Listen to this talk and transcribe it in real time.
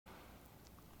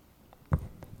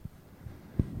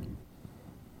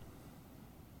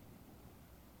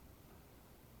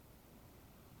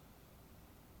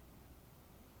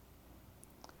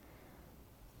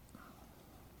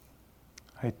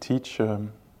I teach a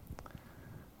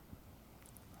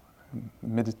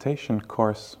meditation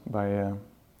course by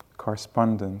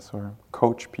correspondence, or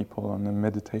coach people on a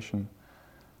meditation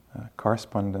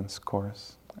correspondence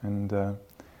course. And a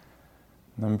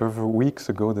number of weeks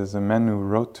ago, there's a man who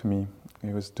wrote to me.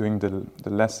 He was doing the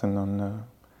lesson on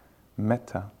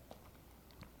Metta.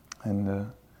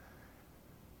 And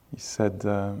he said, he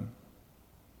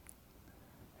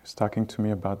was talking to me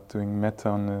about doing Metta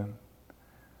on a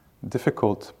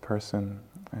difficult person.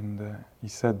 And he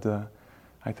said,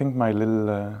 I think my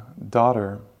little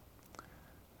daughter,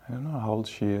 I don't know how old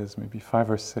she is, maybe 5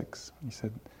 or 6. He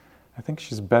said, I think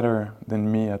she's better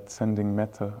than me at sending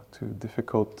Metta to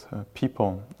difficult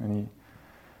people. And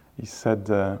he said,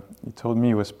 he told me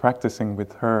he was practicing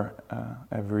with her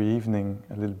every evening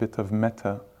a little bit of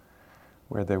Metta,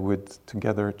 where they would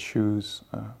together choose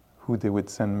who they would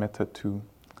send Metta to.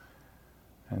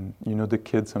 And you know, the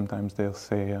kids sometimes they'll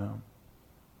say,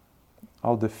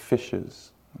 all the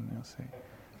fishes, and they'll say,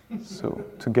 so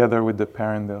together with the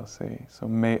parent they'll say, so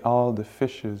may all the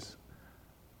fishes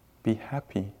be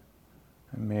happy,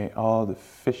 and may all the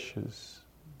fishes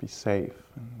be safe,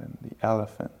 and then the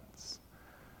elephants,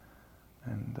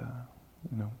 and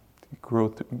you know,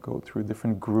 go through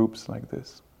different groups like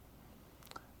this,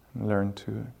 and learn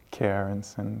to care and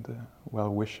send well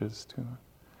wishes to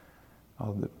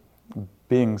all the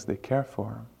beings they care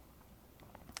for.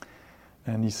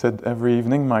 And he said, every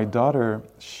evening my daughter,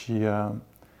 she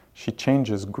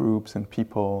changes groups and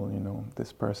people, you know,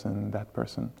 this person, that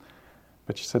person.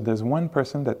 But she said there's one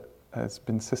person that has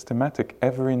been systematic.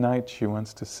 Every night she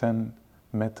wants to send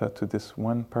Metta to this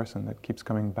one person that keeps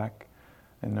coming back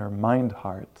in her mind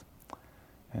heart.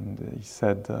 And he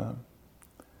said,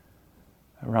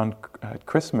 around at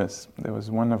Christmas, there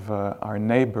was one of our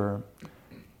neighbor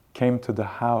came to the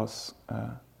house,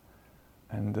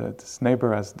 and this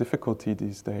neighbor has difficulty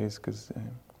these days because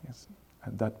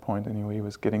at that point anyway he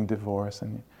was getting divorced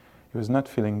and he was not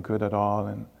feeling good at all.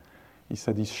 And he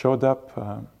said he showed up,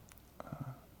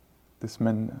 this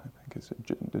man, I think is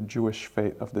the Jewish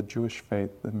faith,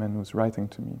 the man who's writing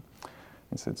to me.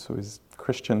 He said, so his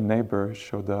Christian neighbor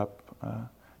showed up.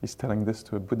 He's telling this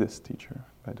to a Buddhist teacher,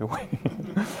 by the way.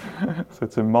 So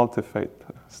it's a multi-faith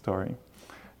story.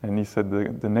 And he said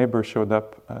the neighbor showed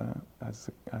up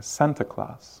as Santa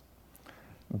Claus,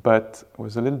 but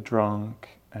was a little drunk.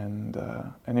 And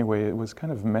anyway, it was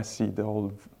kind of messy, the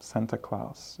whole Santa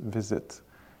Claus visit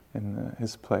in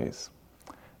his place.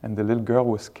 And the little girl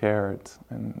was scared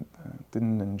and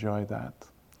didn't enjoy that.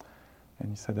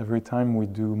 And he said, every time we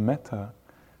do Metta,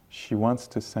 she wants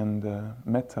to send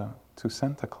Metta to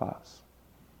Santa Claus.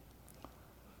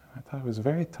 I thought it was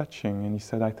very touching. And he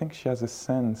said, I think she has a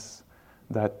sense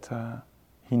that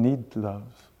he needs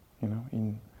love, you know,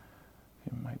 he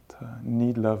might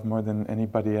need love more than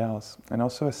anybody else. And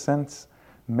also a sense,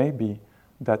 maybe,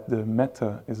 that the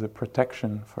Metta is a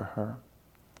protection for her.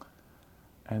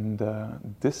 And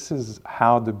this is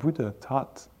how the Buddha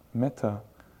taught Metta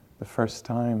the first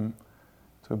time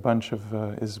to a bunch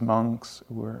of his monks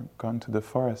who were gone to the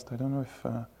forest. I don't know if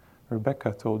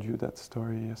Rebecca told you that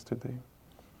story yesterday.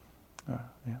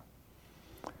 Yeah.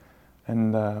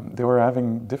 And they were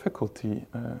having difficulty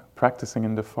practicing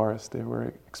in the forest. They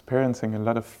were experiencing a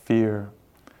lot of fear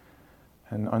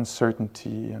and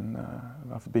uncertainty and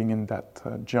of being in that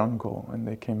jungle. And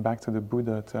they came back to the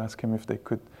Buddha to ask him if they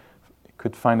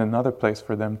could find another place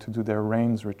for them to do their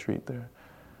rains retreat, their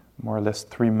more or less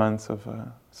 3 months of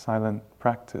silent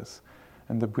practice.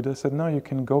 And the Buddha said, no, you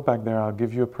can go back there, I'll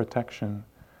give you a protection.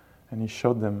 And he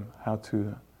showed them how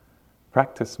to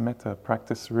practice Metta,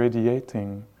 practice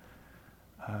radiating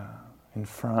in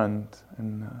front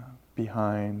and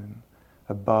behind and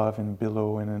above and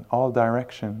below and in all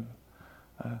direction,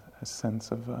 a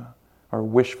sense of or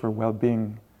wish for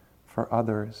well-being for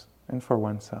others and for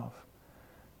oneself.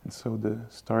 And so the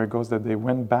story goes that they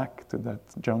went back to that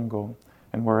jungle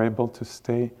and were able to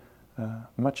stay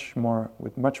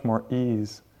with much more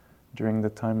ease during the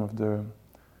time of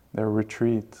their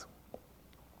retreat.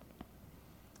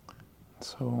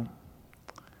 So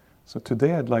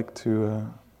today I'd like to,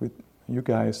 with you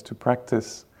guys, to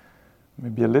practice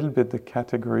maybe a little bit the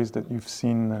categories that you've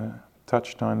seen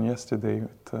touched on yesterday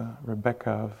with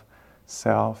Rebecca of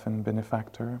self and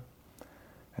benefactor.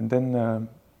 And then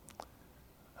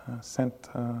sent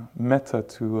Metta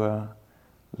to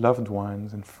loved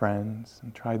ones and friends,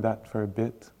 and try that for a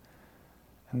bit.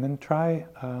 And then try,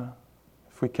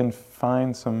 if we can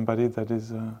find somebody that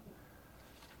is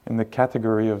in the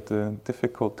category of the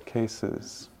difficult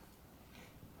cases.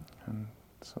 And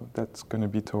so that's going to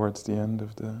be towards the end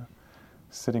of the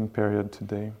sitting period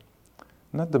today.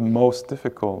 not the most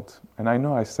difficult. And I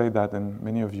know I say that, and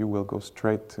many of you will go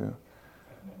straight to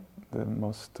the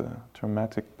most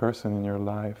traumatic person in your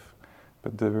life.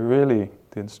 But the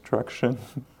instruction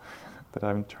that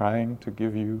I'm trying to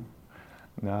give you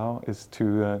now is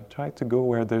to try to go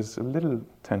where there's a little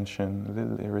tension, a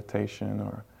little irritation,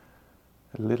 or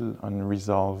a little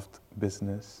unresolved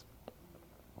business.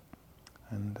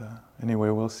 And anyway,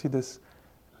 we'll see this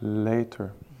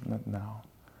later, not now.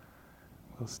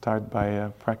 We'll start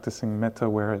by practicing metta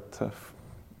where it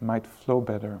might flow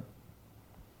better.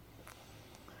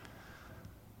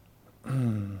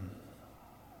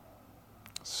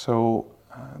 So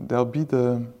there'll be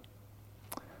the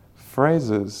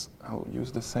phrases. I'll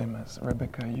use the same as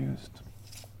Rebecca used.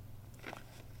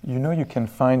 You know you can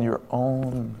find your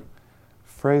own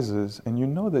phrases, and you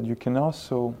know that you can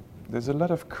also, there's a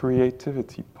lot of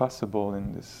creativity possible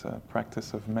in this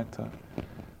practice of metta.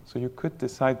 So you could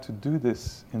decide to do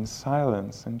this in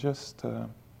silence and just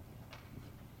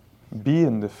be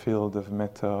in the field of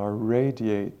metta, or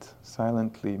radiate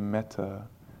silently metta,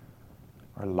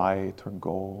 or light, or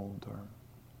gold, or.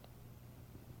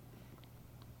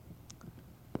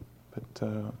 But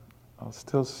I'll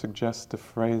still suggest the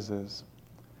phrases,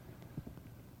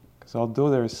 because although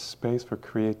there is space for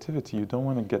creativity, you don't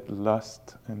want to get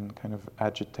lost in kind of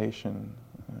agitation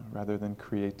rather than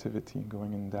creativity,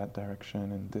 going in that direction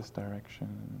and this direction,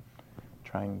 and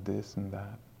trying this and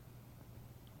that.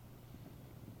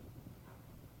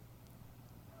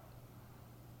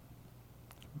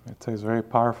 Metta is very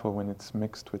powerful when it's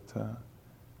mixed with a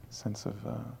sense of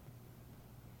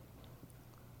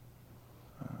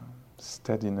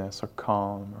steadiness or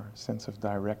calm or sense of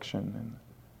direction, and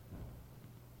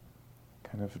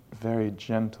kind of very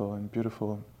gentle and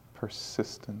beautiful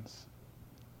persistence.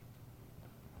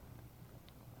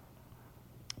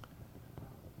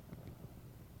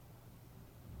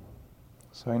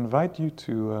 So I invite you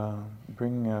to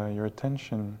bring your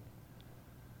attention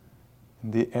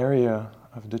in the area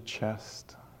of the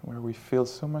chest where we feel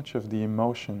so much of the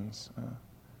emotions,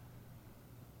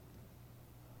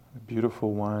 the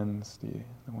beautiful ones, the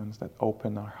ones that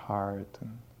open our heart,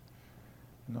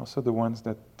 and also the ones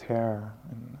that tear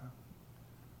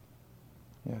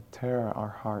our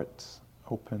hearts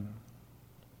open.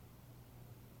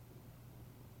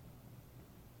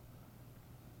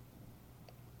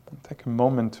 And take a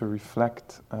moment to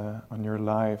reflect on your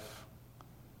life.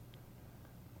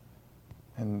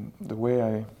 And the way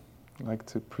I like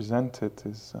to present it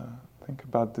is think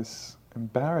about this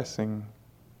embarrassing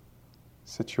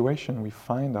situation we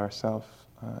find ourselves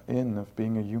in, of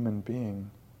being a human being.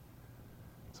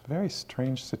 It's a very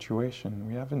strange situation.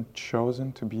 We haven't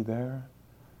chosen to be there.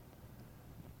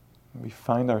 We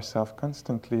find ourselves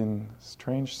constantly in a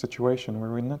strange situation where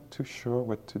we're not too sure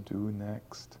what to do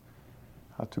next,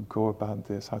 how to go about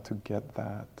this, how to get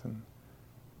that, and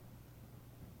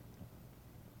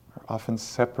we're often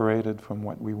separated from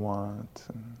what we want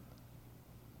and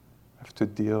have to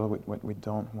deal with what we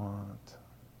don't want.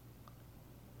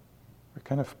 We're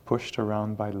kind of pushed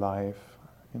around by life,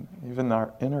 even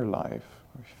our inner life.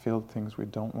 We feel things we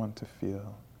don't want to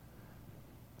feel.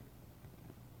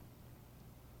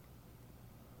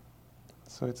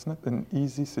 So it's not an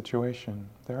easy situation.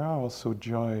 There are also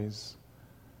joys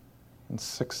and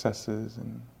successes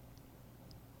and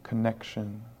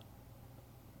connection.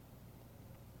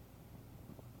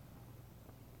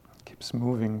 It keeps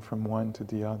moving from one to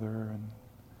the other, and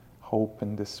hope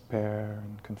and despair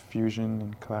and confusion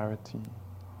and clarity.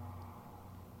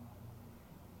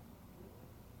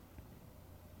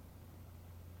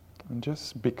 And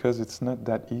just because it's not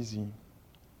that easy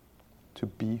to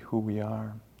be who we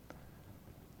are,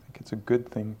 I think it's a good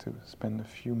thing to spend a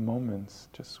few moments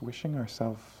just wishing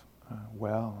ourselves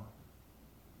well.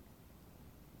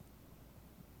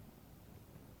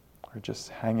 Or just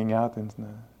hanging out in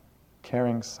the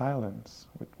caring silence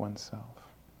with oneself.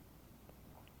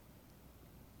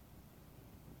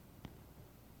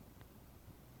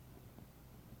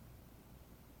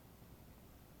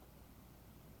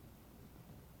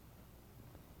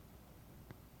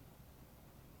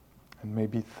 And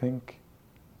maybe think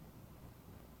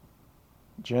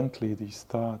gently these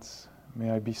thoughts. May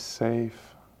I be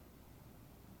safe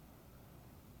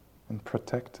and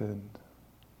protected.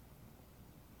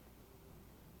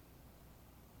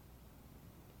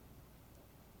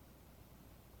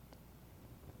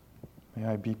 May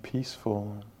I be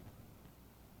peaceful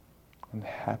and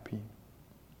happy.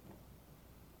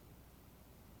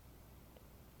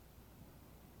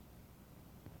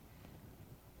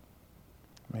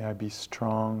 May I be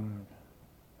strong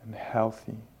and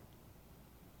healthy.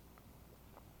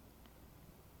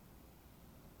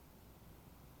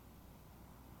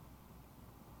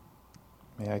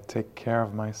 May I take care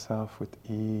of myself with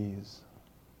ease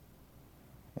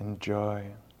and joy.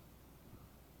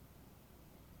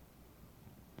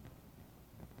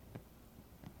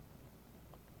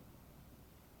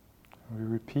 We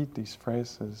repeat these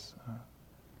phrases,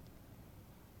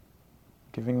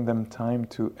 giving them time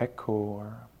to echo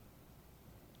or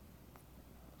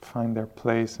find their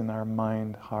place in our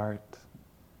mind, heart,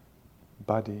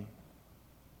 body.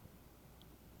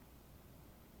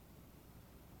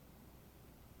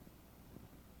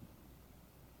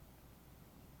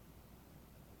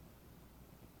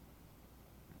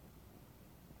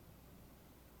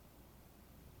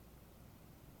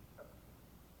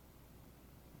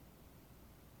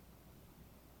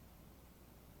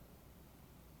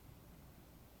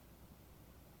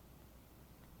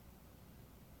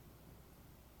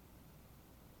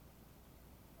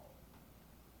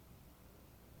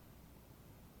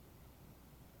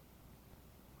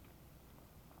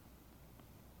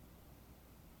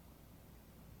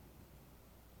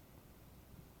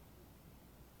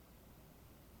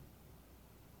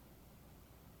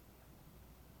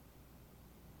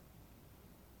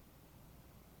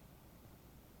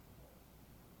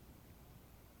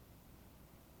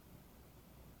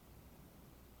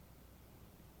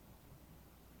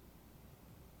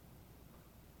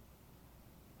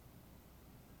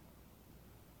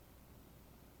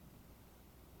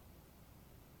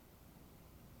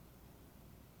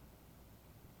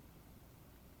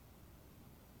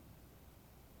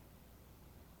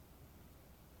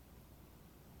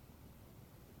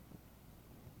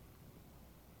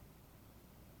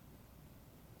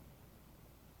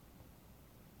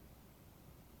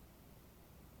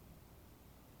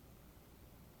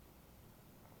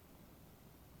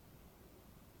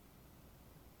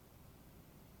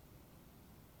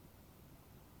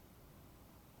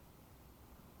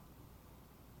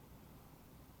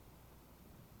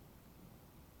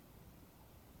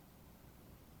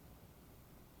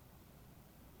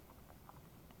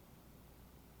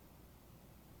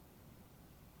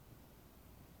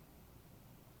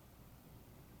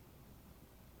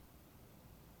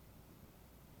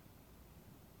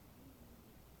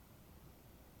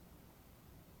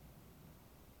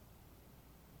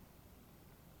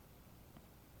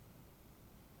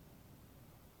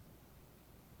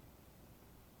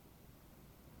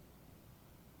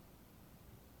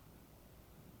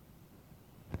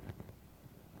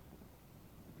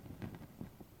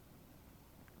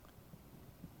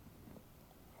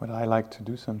 What I like to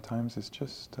do sometimes is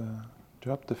just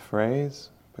drop the phrase,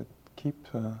 but keep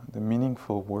the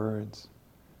meaningful words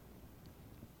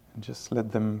and just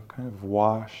let them kind of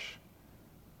wash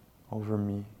over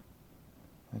me.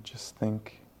 And just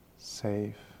think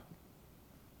safe,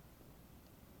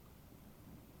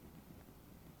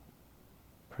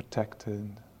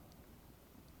 protected,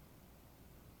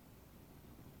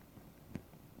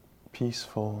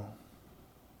 peaceful,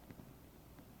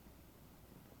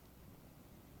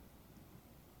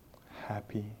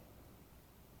 happy,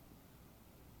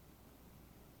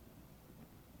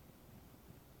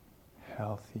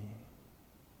 healthy,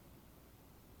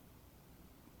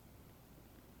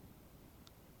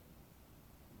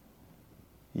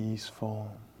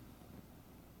 easeful,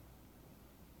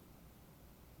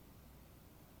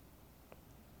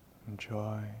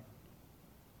 joy,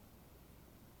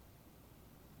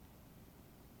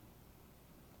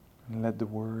 and let the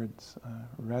words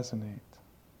resonate.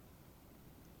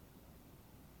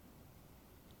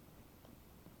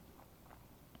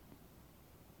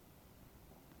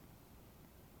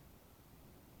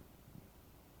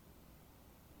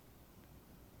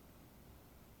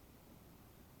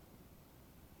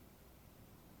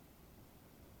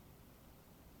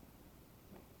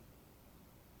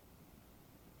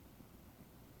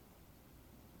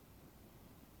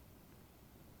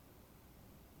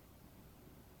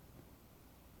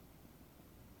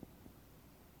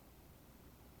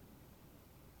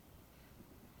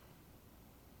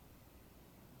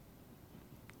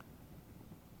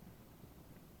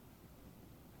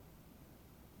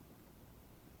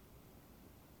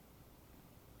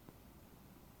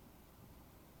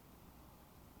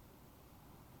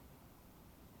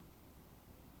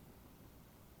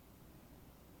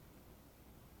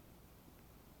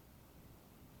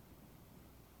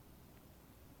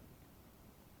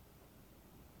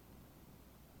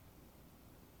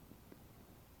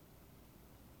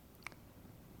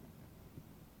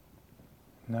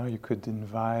 Now you could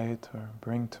invite or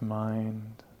bring to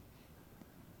mind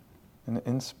an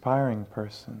inspiring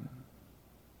person.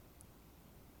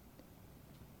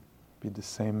 Be the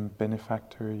same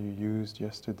benefactor you used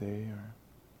yesterday, or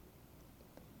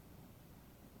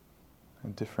a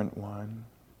different one.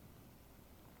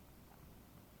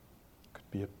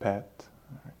 Could be a pet,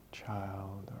 or a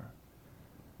child, or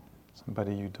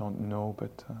somebody you don't know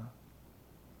but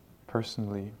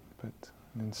personally, but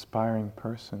an inspiring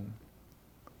person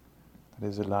that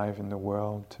is alive in the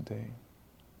world today.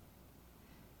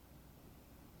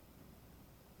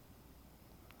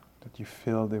 That you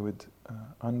feel they would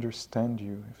understand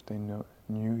you if they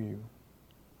knew you.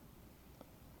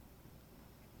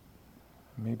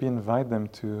 Maybe invite them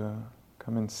to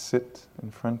come and sit in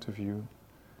front of you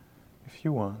if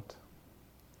you want.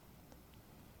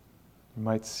 You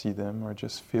might see them or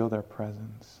just feel their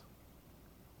presence.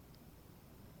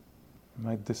 You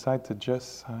might decide to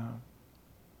just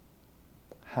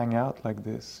hang out like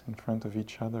this in front of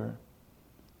each other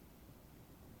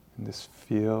in this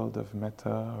field of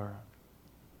metta, or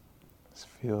this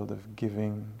field of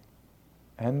giving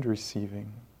and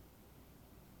receiving.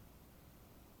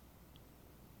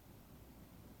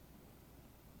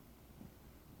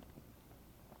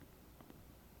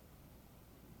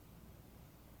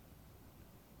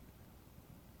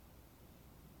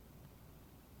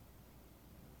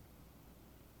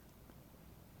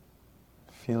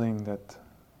 Feeling that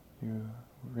you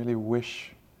really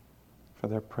wish for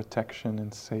their protection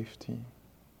and safety.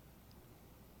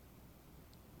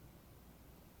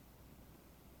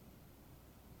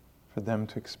 For them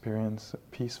to experience a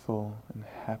peaceful and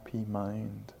happy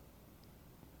mind,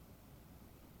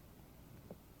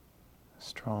 a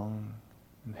strong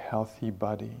and healthy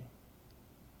body.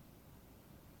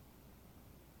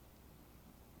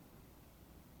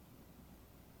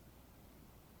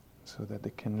 So that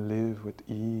they can live with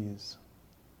ease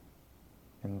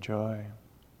and joy.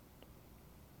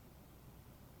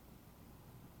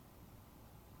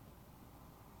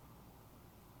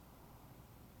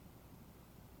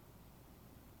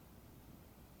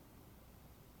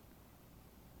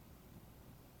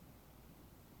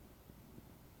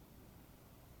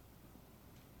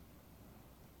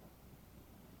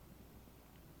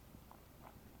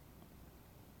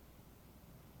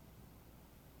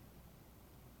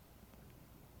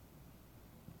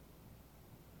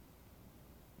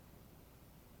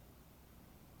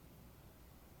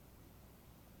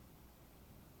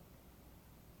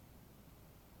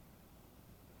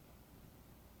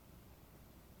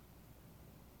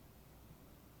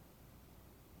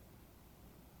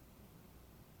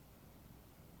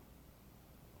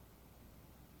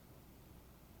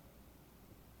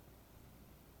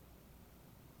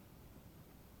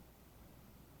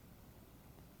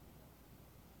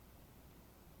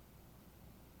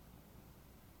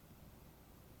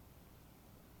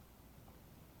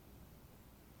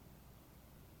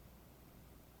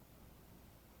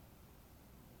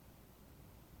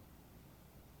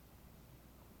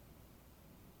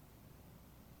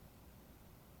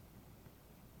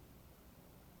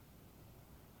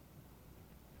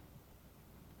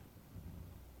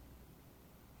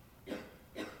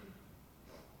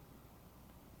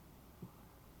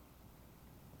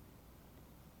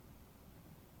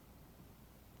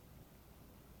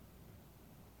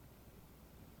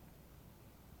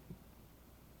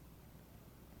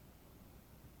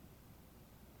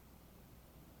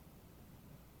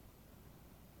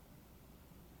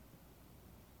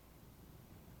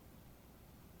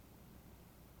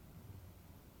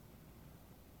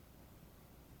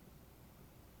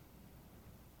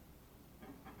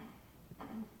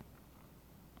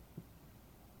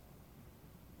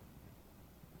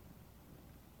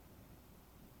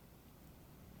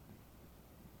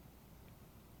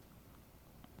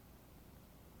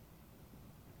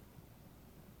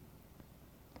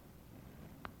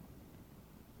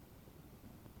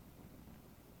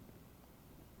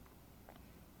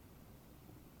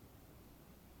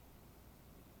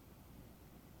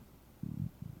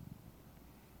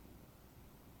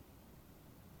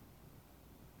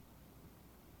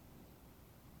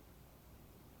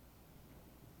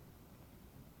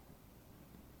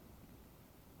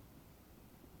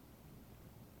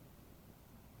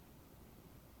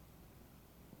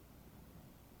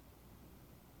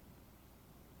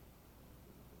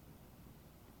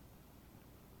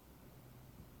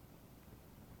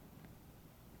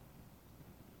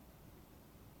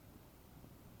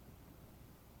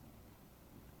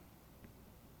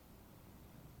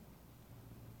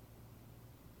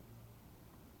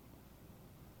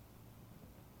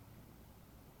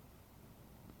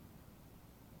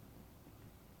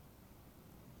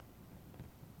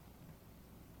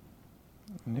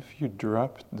 And if you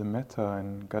dropped the metta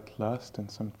and got lost in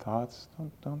some thoughts,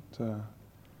 don't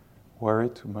worry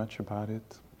too much about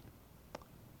it.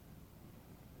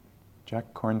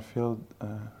 Jack Kornfield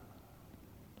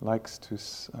likes to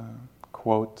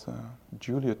quote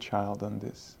Julia Child on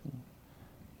this. He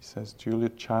says, Julia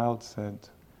Child said,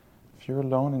 if you're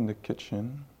alone in the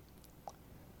kitchen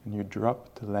and you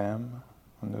drop the lamb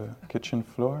on the kitchen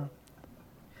floor,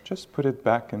 just put it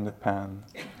back in the pan.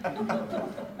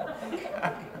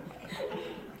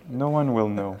 No one will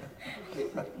know.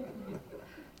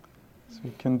 So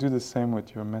you can do the same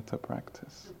with your metta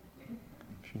practice.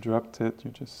 If you dropped it,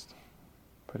 you just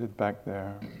put it back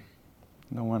there.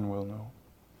 No one will know.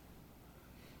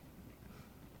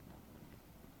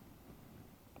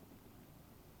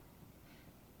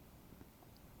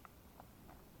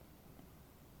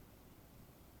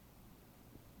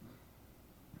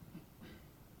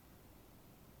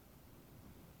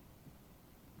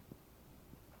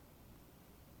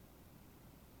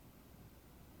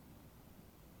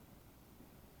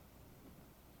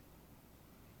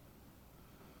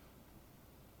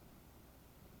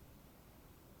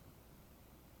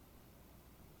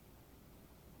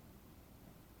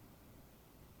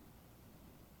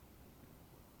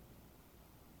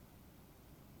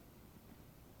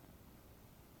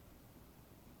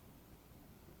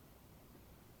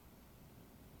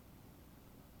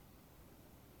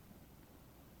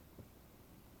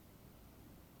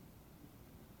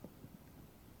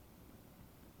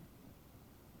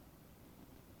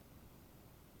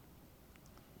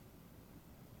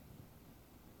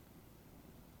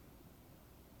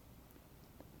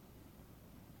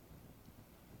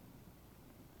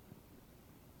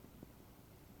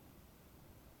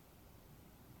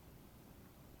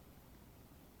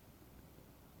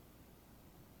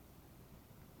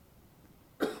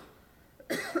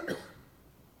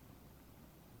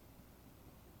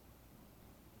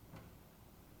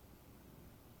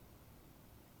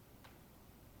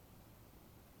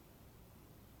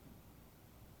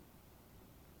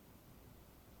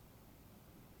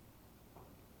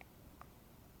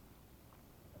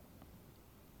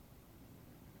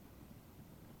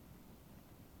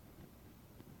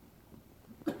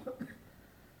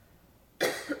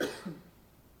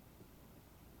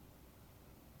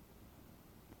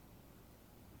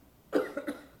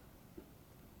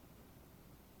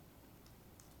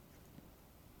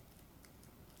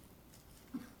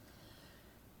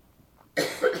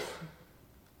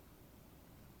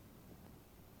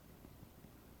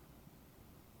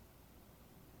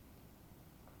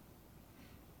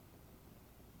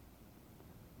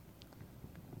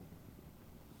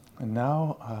 And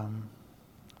now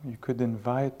you could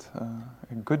invite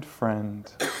a good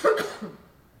friend. If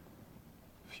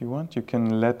you want, you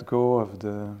can let go of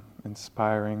the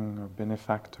inspiring or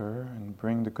benefactor and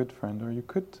bring the good friend, or you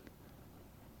could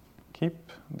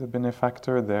keep the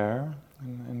benefactor there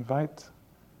and invite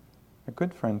a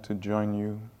good friend to join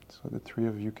you, so the three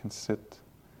of you can sit,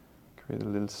 create a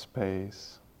little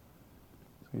space,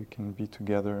 so you can be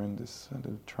together in this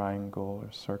little triangle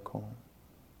or circle.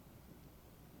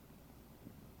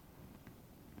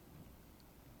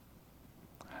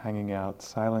 Hanging out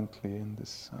silently in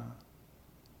this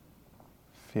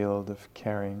field of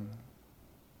caring,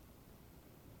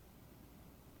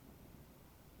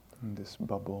 in this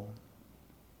bubble.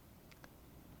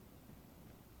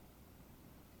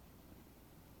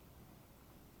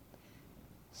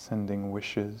 Sending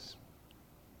wishes.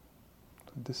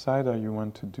 So decide how you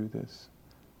want to do this.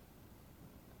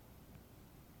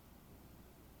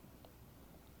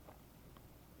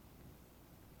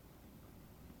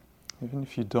 Even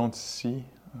if you don't see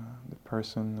the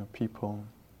person or people,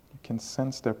 you can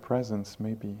sense their presence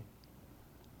maybe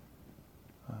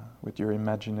with your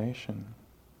imagination.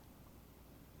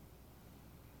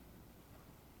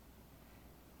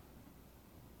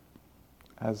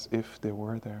 As if they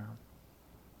were there.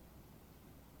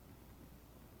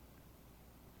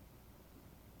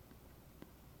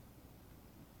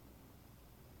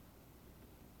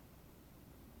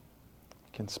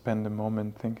 You can spend a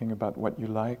moment thinking about what you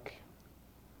like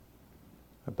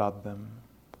about them,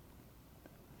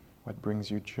 what brings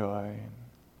you joy, and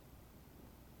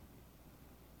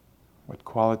what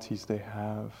qualities they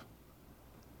have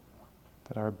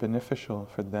that are beneficial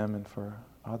for them and for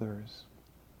others.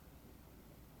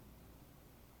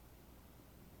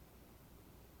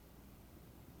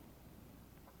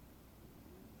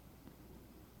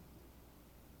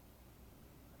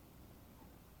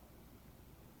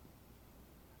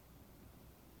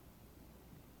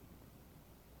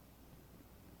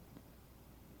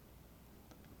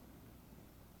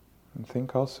 And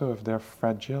think also of their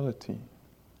fragility.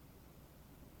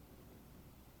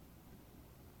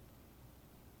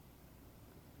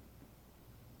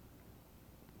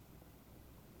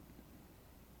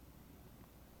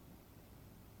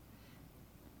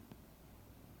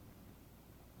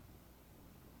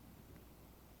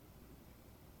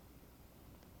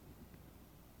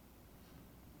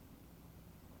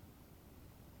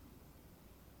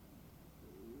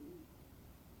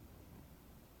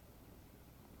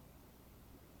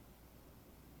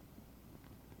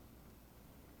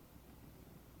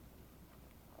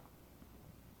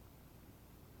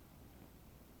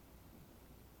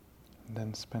 And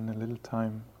then spend a little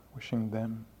time wishing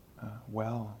them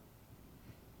well.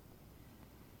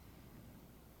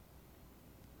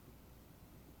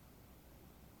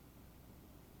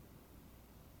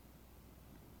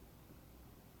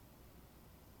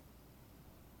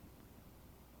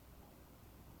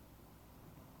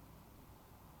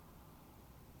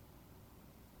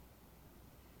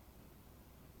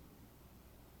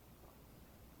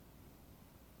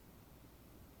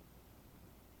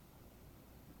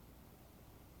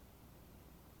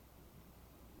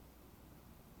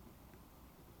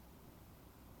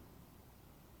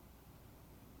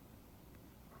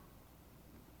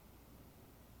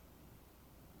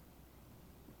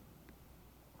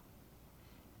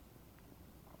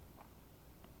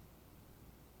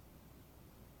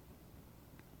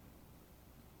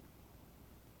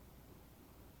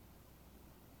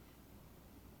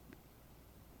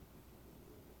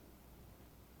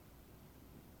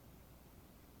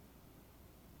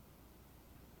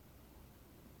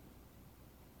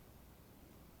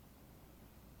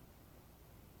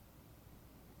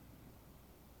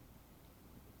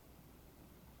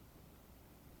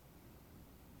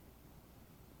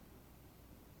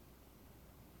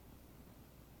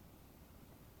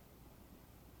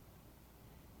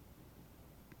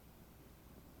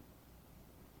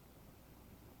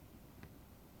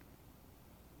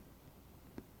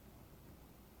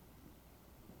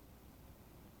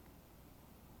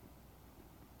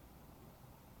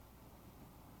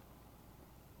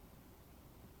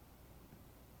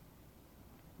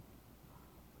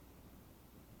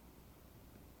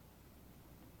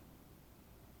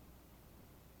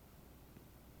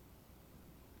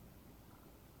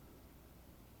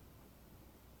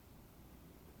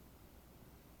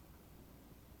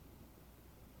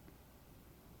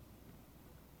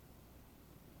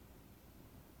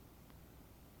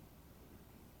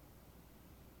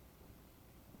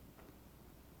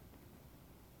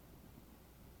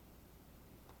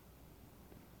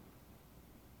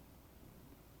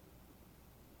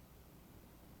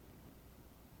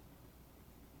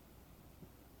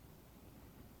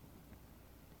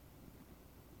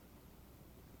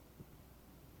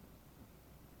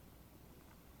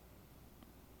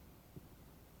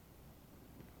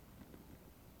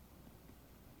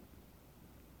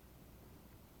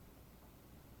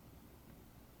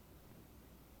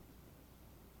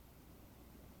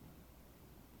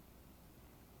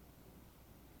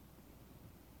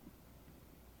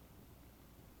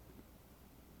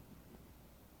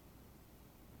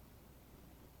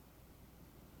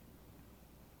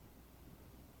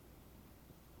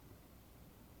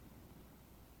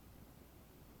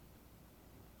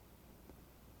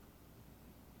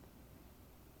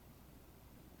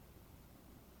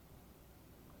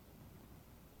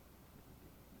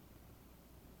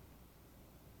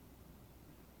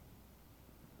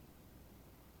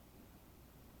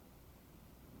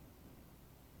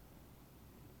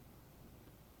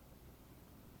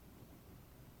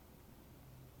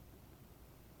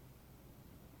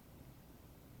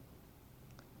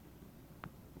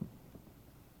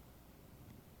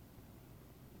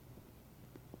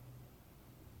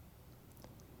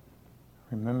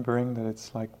 Remembering that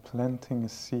it's like planting a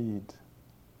seed.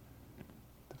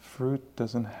 The fruit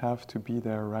doesn't have to be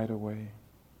there right away.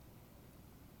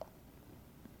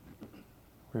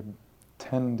 We're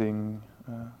tending,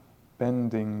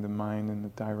 bending the mind in the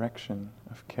direction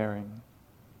of caring.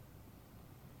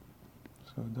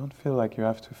 So don't feel like you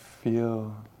have to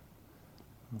feel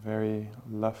a very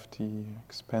lofty,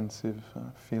 expensive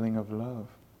feeling of love.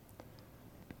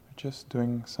 Just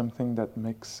doing something that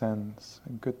makes sense,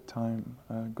 a good time,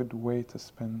 a good way to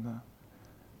spend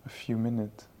a few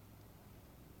minutes,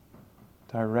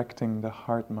 directing the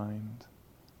heart-mind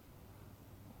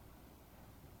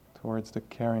towards the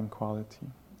caring quality.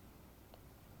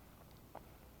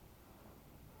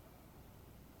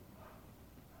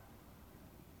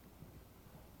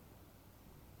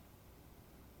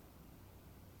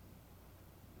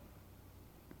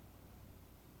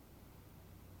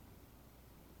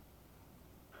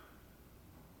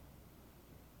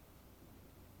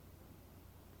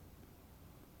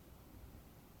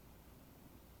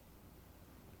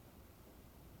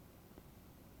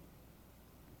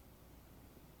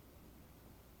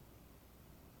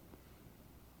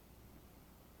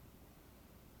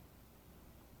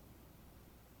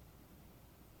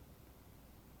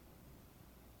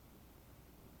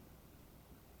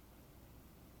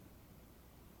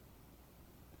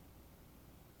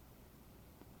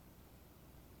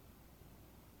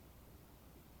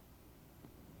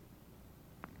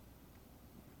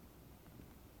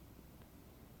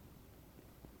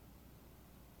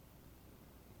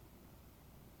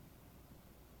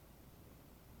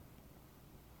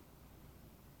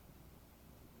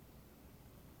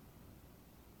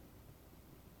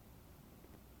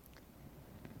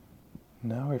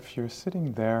 Now, if you're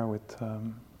sitting there with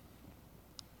an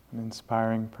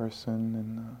inspiring person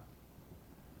and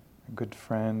a good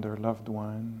friend or loved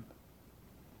one,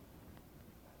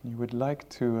 you would like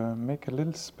to make a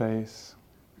little space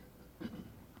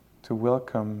to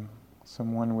welcome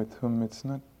someone with whom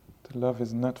the love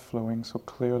is not flowing so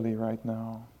clearly right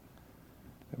now.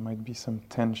 There might be some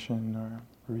tension or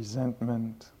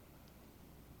resentment.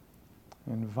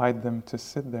 Invite them to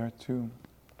sit there too,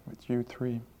 with you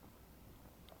three.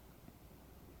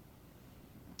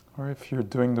 Or if you're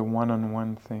doing the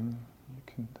one-on-one thing, you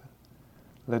can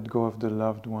let go of the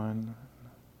loved one.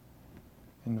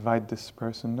 Invite this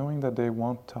person, knowing that they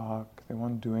won't talk, they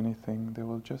won't do anything, they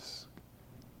will just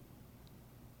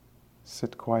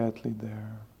sit quietly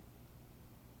there.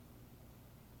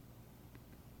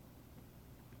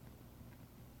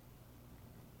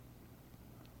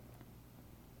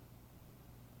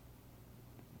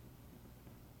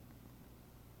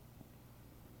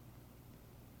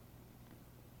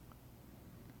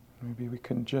 Maybe we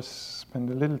can just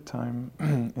spend a little time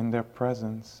in their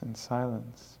presence, in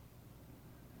silence,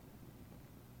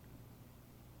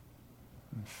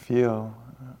 and feel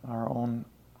our own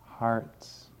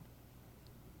hearts.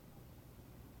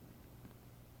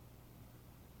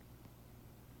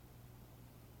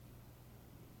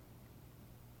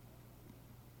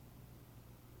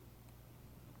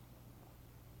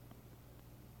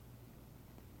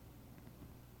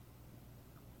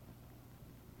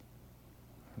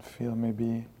 Feel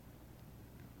maybe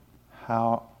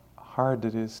how hard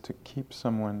it is to keep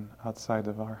someone outside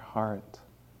of our heart.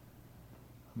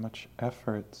 How much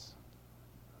effort,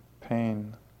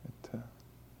 pain it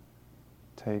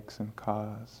takes and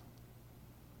causes.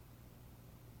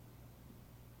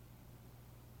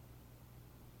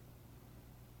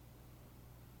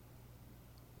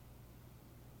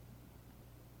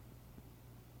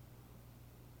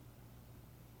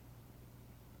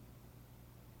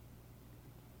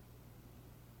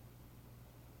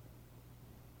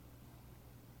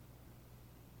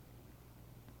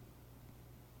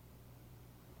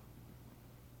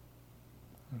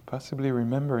 And possibly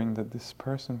remembering that this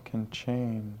person can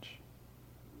change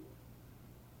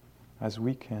as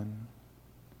we can.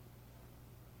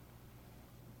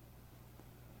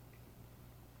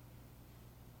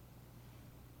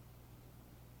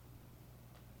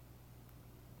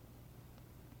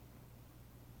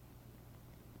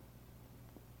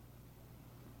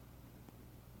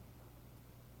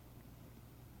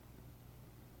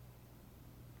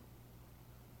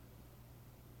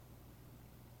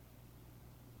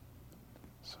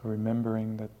 So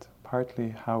remembering that partly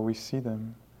how we see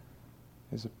them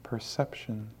is a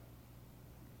perception,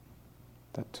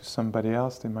 that to somebody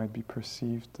else they might be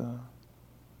perceived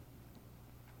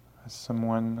as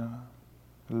someone,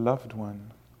 a loved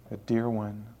one, a dear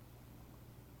one.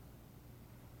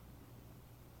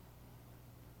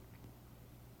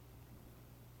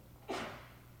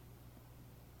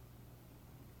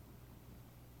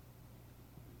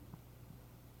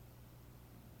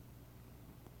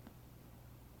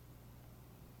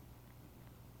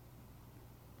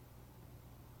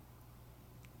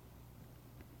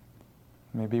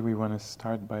 Maybe we want to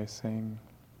start by saying,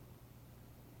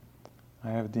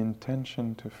 I have the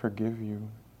intention to forgive you,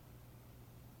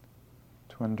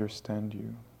 to understand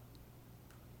you,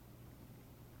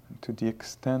 and to the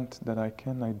extent that I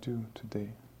can, I do today.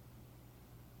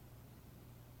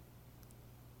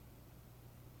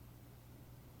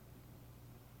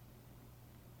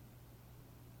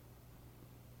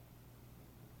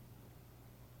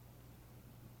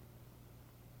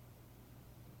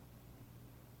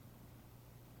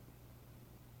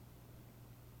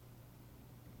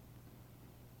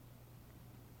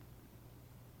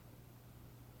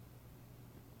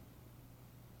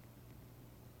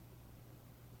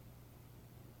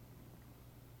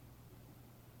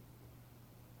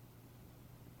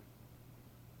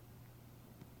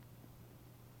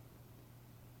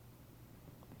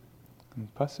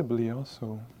 And possibly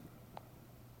also,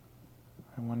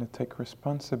 I want to take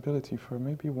responsibility for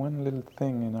maybe one little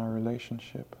thing in our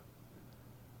relationship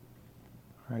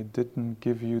where I didn't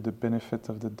give you the benefit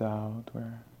of the doubt,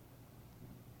 where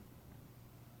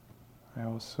I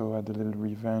also had a little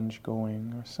revenge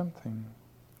going or something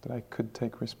that I could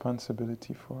take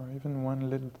responsibility for, even one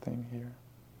little thing here.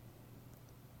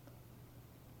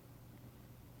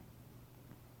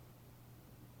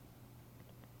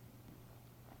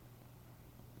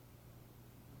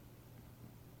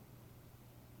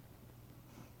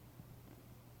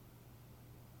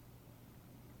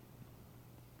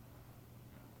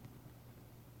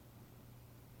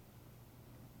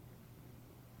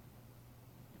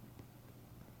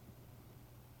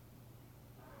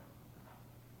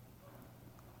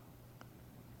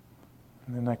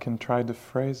 And then I can try the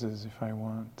phrases if I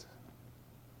want.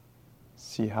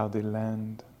 See how they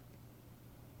land.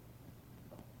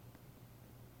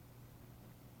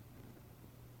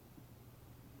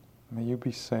 May you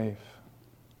be safe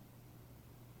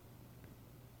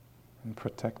and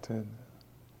protected.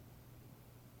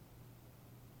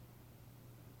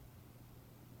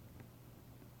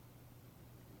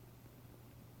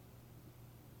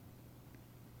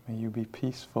 May you be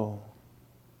peaceful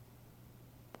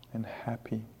and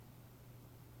happy.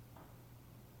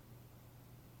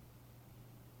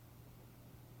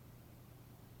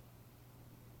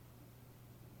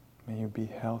 May you be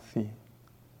healthy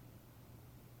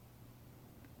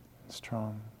and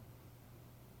strong.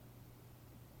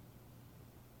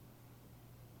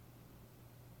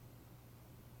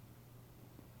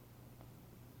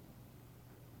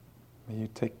 May you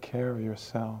take care of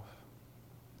yourself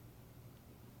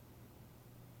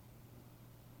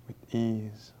with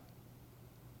ease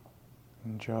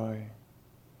and joy.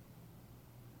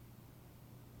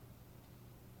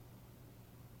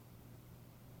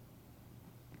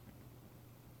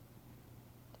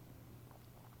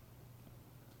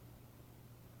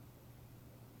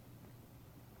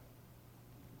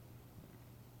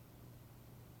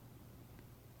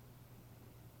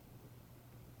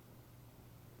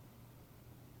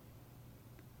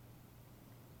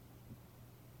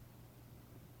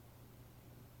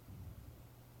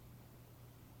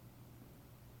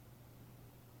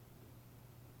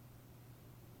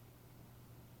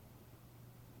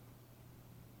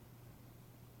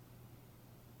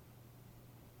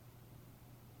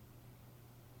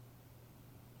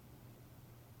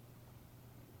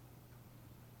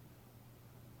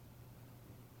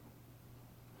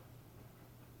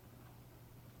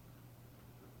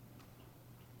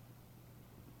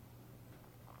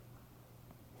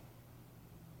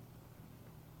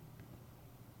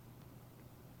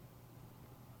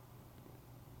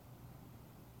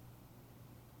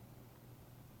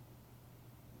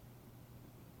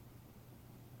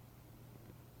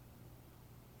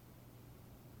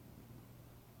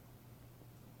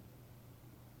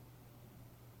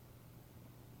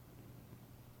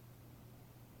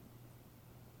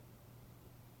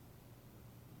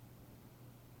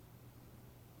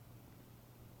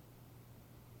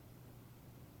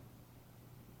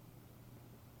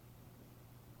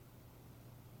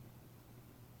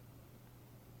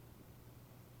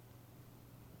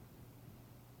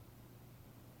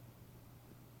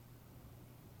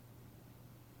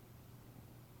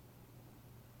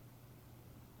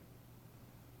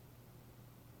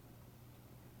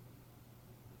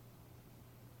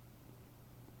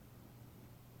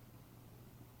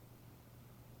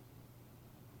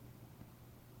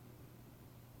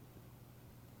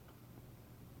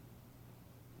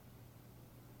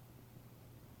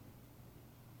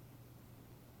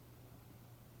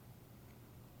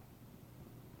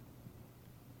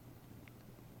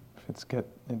 If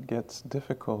it gets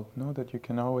difficult, know that you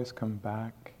can always come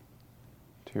back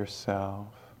to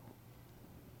yourself,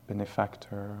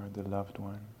 benefactor or the loved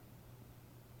one.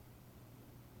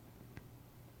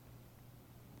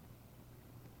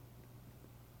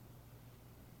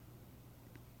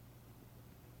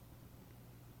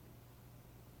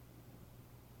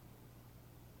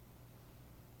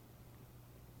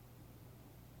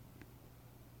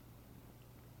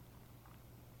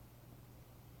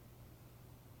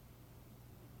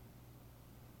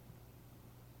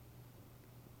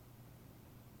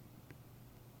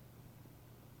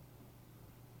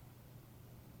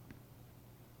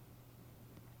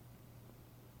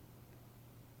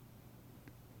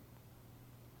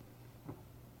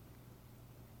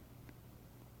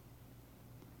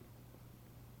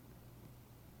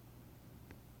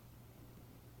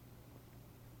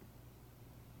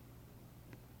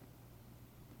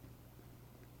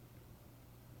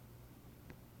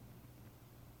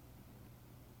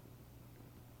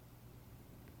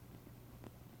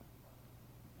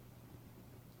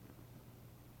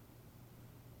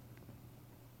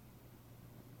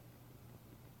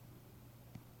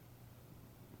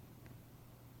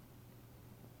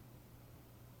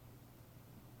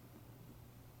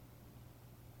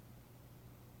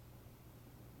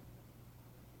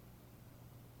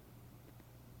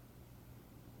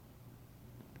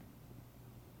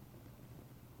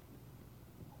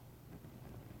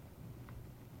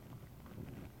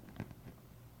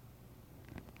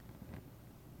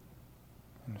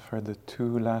 And for the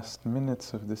 2 last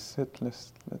minutes of the sit,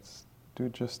 let's do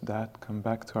just that. Come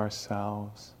back to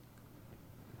ourselves,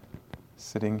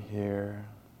 sitting here.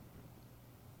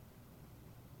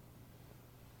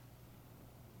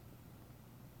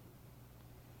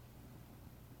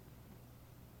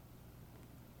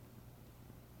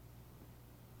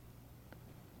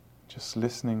 just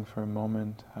listening for a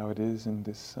moment how it is in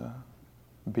this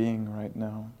being right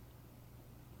now.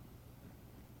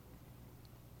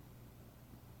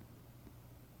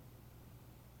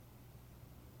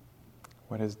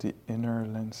 What is the inner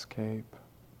landscape?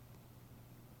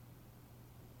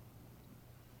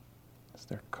 Is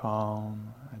there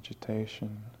calm,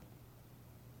 agitation,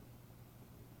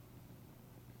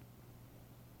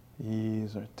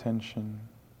 ease or tension,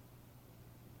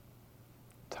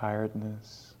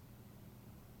 tiredness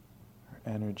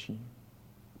or energy?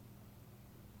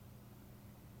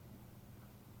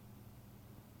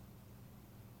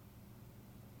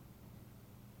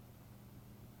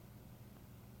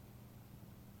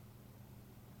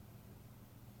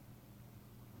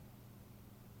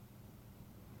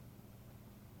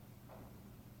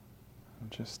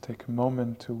 Just take a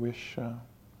moment to wish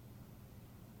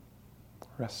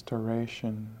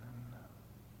restoration,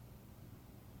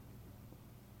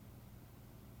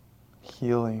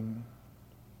 healing,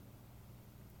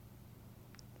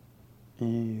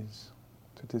 ease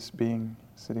to this being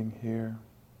sitting here.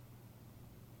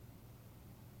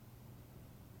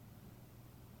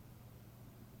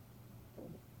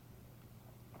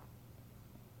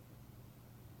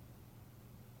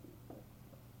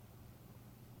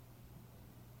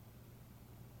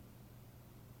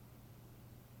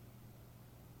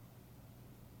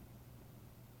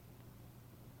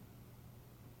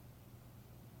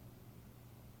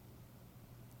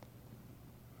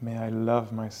 May I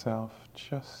love myself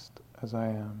just as I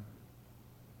am.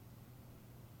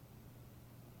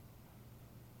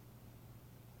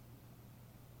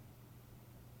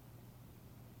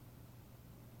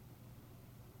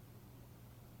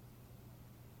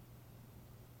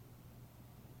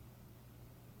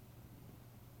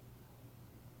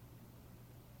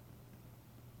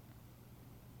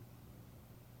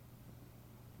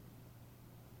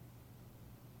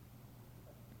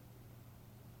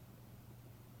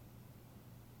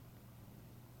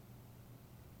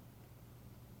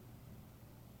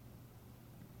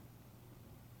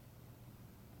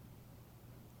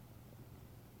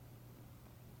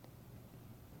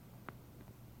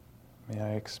 May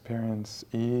I experience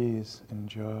ease and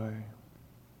joy.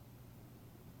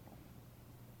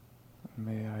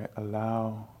 May I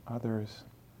allow others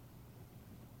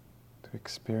to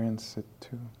experience it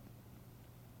too.